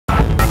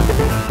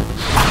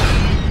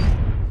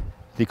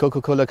The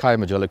Coca-Cola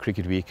Khaya Majola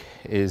Cricket Week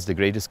is the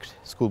greatest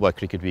schoolboy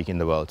cricket week in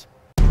the world.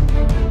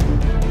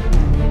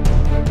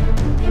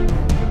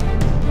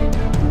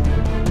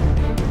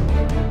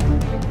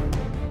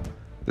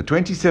 The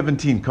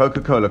 2017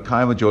 Coca-Cola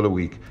Khaya Majola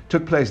Week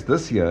took place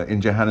this year in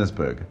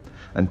Johannesburg,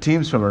 and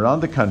teams from around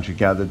the country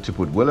gathered to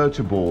put willow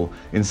to ball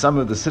in some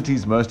of the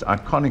city's most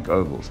iconic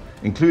ovals,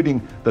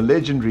 including the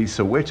legendary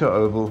Soweto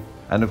Oval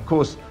and, of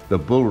course, the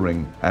Bull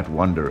Ring at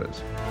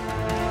Wanderers.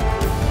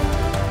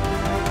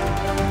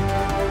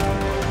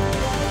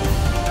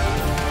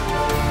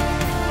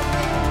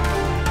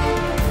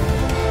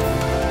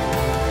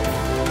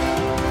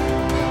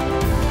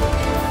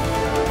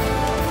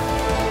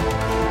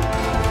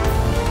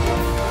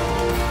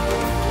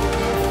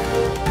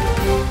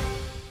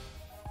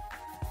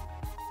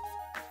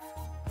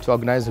 To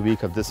organize a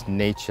week of this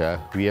nature,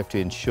 we have to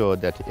ensure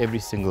that every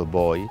single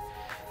boy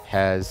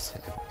has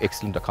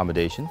excellent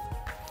accommodation,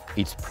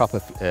 eats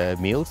proper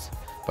meals,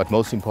 but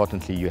most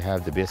importantly, you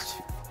have the best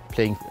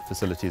playing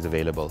facilities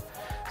available.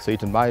 So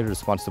it is my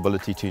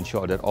responsibility to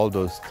ensure that all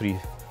those three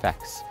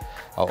facts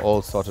are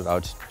all sorted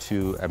out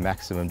to a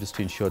maximum, just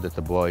to ensure that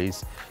the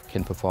boys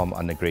can perform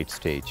on a great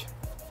stage.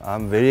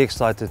 I'm very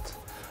excited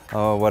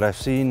what I've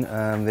seen.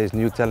 There's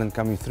new talent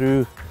coming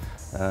through.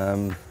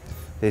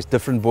 There's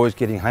different boys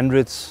getting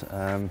hundreds.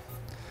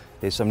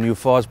 There's some new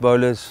fast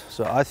bowlers.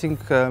 So I think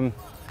South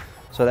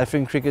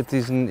African cricket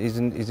is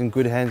in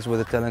good hands with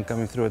the talent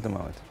coming through at the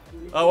moment.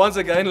 Once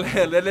again,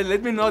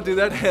 let me not do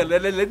that.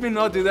 Let me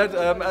not do that.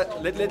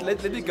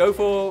 Let me go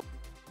for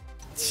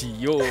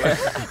Chio.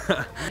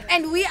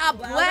 And we are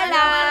Buelan.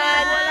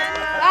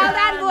 Well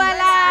done,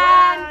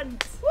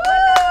 Buelan.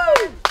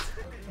 Woo!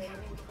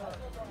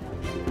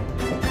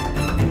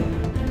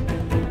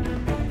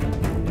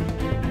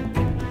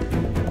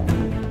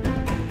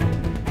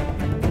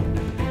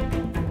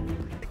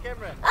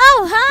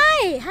 Oh,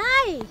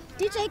 hi,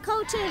 DJ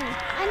coaching,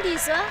 Andy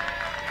sir,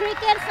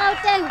 cricket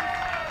Gauteng.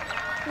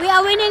 We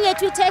are winning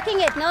it, we're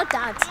taking it, no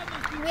doubt.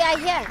 We are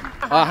here.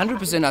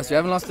 100% us, we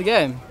haven't lost the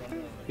game.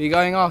 We're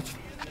going out,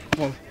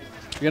 well,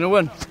 we're going to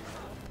win.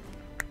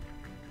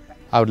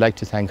 I would like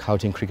to thank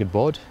Gauteng Cricket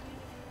Board,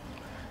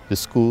 the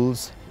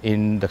schools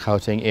in the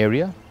Gauteng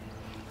area,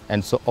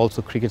 and so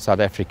also Cricket South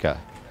Africa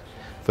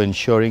for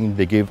ensuring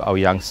they give our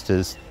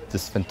youngsters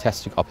this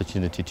fantastic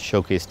opportunity to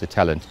showcase the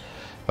talent.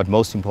 But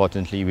most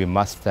importantly, we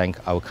must thank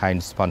our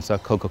kind sponsor,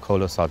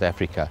 Coca-Cola South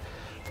Africa,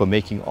 for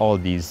making all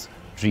these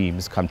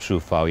dreams come true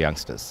for our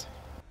youngsters.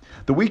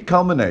 The week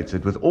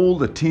culminated with all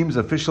the teams,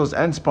 officials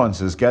and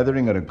sponsors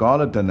gathering at a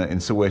gala dinner in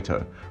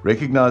Soweto,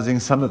 recognizing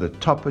some of the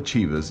top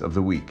achievers of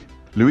the week.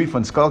 Louis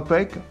van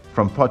Schalkwyk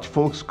from Potch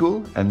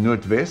Volkschool and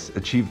Noordwest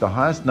achieved the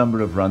highest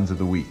number of runs of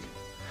the week.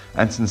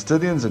 And St.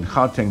 Stithians and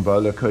Gauteng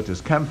bowler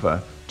Curtis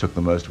Kamfer took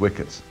the most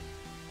wickets.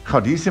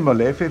 Khadisi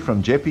Molefe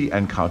from Jeppe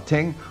and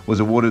Gauteng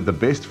was awarded the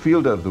best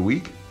fielder of the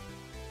week.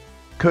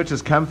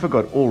 Curtis Kamfer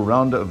got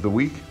all-rounder of the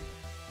week.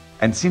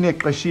 And Sinek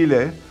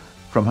Qashile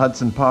from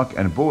Hudson Park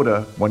and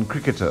Border won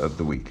cricketer of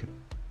the week.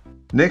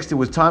 Next, it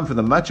was time for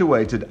the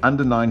much-awaited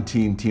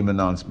under-19 team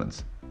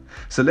announcements.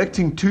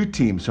 Selecting two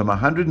teams from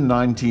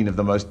 119 of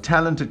the most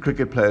talented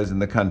cricket players in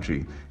the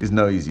country is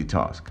no easy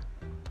task.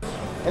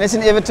 And it's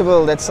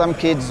inevitable that some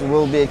kids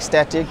will be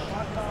ecstatic,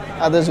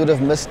 others would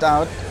have missed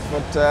out,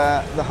 but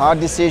the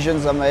hard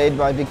decisions are made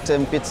by Victor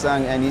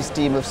Mpitsang and his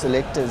team of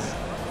selectors.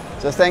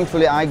 So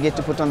thankfully I get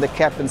to put on the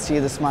cap and see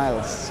the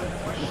smiles.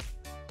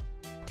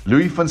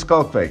 Louis van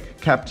Schalkwyk,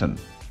 captain,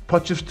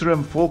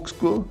 Potchefstroom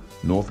Volkschool,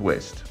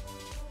 Northwest.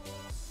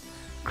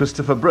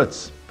 Christopher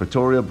Brits,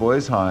 Pretoria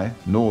Boys High,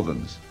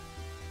 Northerns.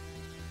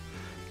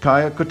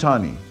 Kaya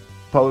Kotani,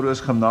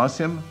 Paulrus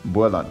Gymnasium,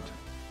 Boland.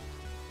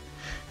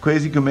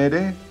 Kwesi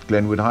Gumede,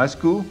 Glenwood High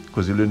School,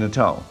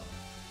 KwaZulu-Natal.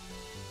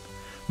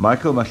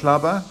 Michael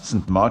Mahlaba,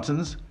 St.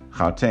 Martin's,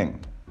 Gauteng.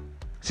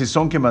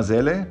 Sisonke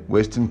Mazele,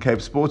 Western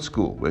Cape Sports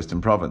School, Western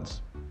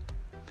Province.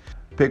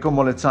 Peko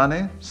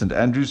Moletsane, St.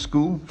 Andrew's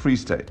School, Free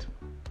State.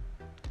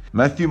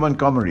 Matthew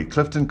Montgomery,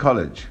 Clifton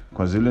College,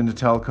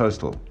 KwaZulu-Natal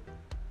Coastal.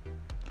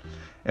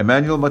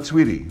 Emmanuel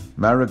Matswiri,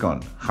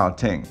 Maragon,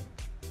 Gauteng.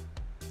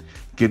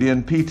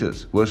 Gideon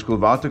Peters, Hoërskool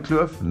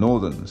Waterkloof,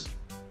 Northerns.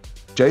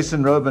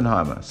 Jason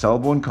Robenheimer,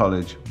 Selborne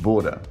College,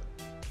 Border.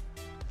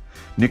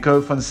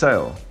 Nico van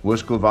Sale,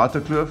 Hoërskool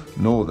Waterkloof,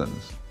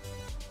 Northerns.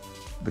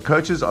 The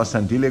coaches are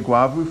Sandile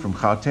Gwavu from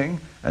Gauteng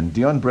and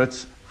Dion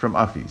Brits from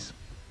Affies.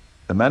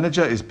 The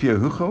manager is Pierre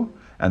Hugo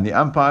and the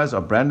umpires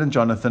are Brandon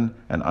Jonathan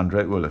and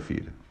Andre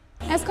Olified.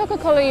 As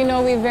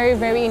Coca-Cola, we're very,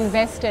 very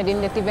invested in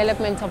the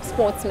development of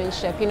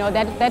sportsmanship.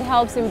 That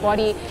helps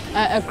embody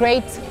a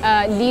great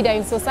leader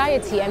in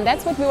society, and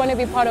that's what we want to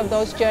be part of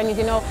those journeys.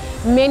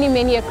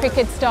 Many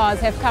cricket stars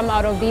have come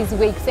out of these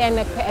weeks, and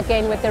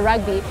again with the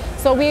rugby.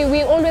 So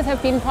we always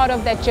have been part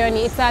of that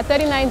journey. It's our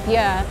 39th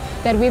year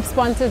that we've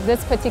sponsored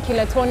this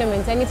particular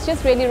tournament, and it's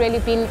just really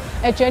been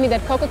a journey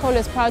that Coca-Cola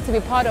is proud to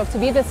be part of, to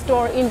be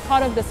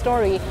part of the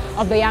story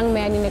of the young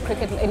man in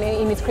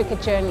his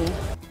cricket journey.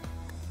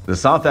 The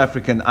South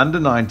African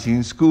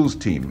under-19 schools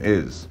team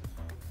is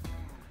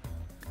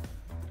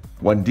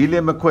Wandile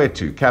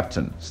Makwetu,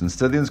 captain, St.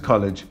 Stithians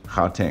College,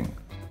 Gauteng.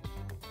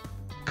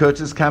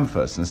 Curtis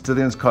Kamfer, St.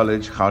 Stithians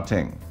College,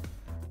 Gauteng.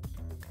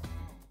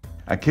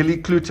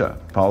 Achille Kluter,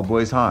 Paul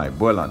Boys High,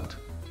 Boland.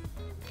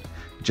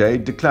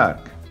 Jade de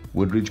Klerk,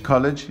 Woodridge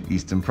College,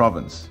 Eastern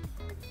Province.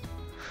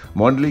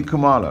 Mondli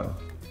Kumalo,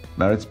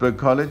 Maritzburg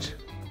College,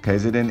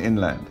 KZN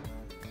Inland.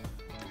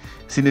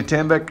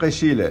 Sinetemba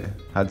Kreshile,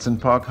 Hudson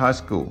Park High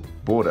School,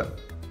 Border.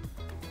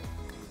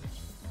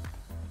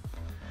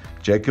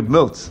 Jacob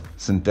Miltz,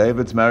 St.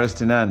 David's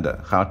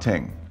Maristinanda,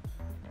 Gauteng.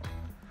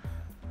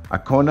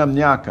 Akona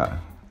Mnyaka,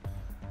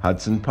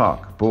 Hudson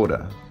Park,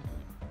 Border.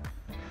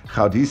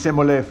 Gaudise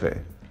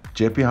Molefe,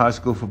 JP High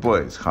School for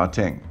Boys,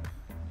 Gauteng.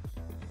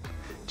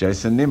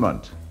 Jason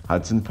Nimont,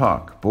 Hudson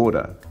Park,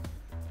 Border.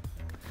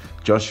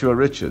 Joshua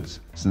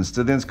Richards, St.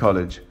 Stithians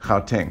College,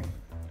 Gauteng.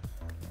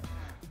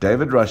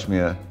 David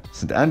Rushmere,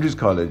 St. Andrews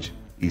College,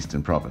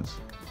 Eastern Province.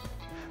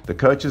 The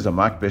coaches are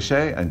Mike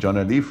Bechet and John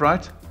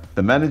Leafright.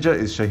 The manager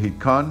is Shahid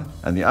Khan,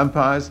 and the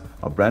umpires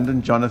are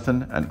Brandon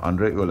Jonathan and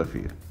Andre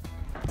Ulafir.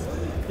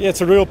 Yeah, it's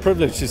a real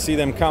privilege to see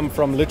them come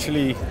from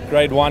literally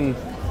grade 1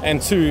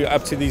 and 2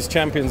 up to these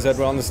champions that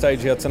were on the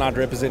stage here tonight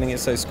representing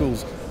SA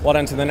schools. Well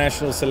done to the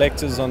national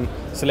selectors on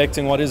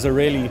selecting what is a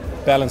really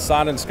balanced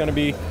side, and it's going to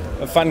be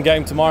a fun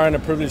game tomorrow and a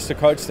privilege to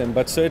coach them.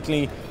 But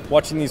certainly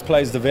watching these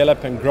players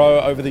develop and grow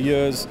over the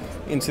years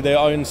into their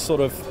own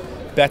sort of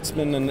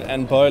batsmen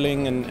and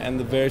bowling and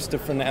the various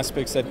different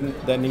aspects that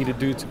they need to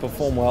do to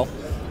perform well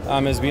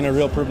has been a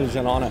real privilege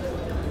and honour.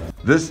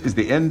 This is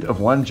the end of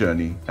one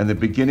journey and the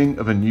beginning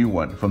of a new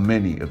one for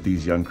many of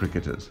these young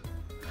cricketers.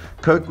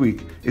 Coke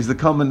Week is the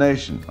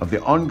culmination of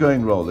the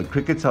ongoing role that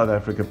Cricket South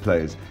Africa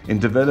plays in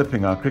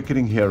developing our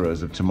cricketing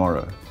heroes of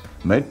tomorrow,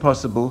 made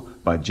possible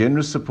by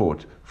generous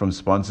support from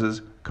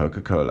sponsors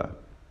Coca-Cola.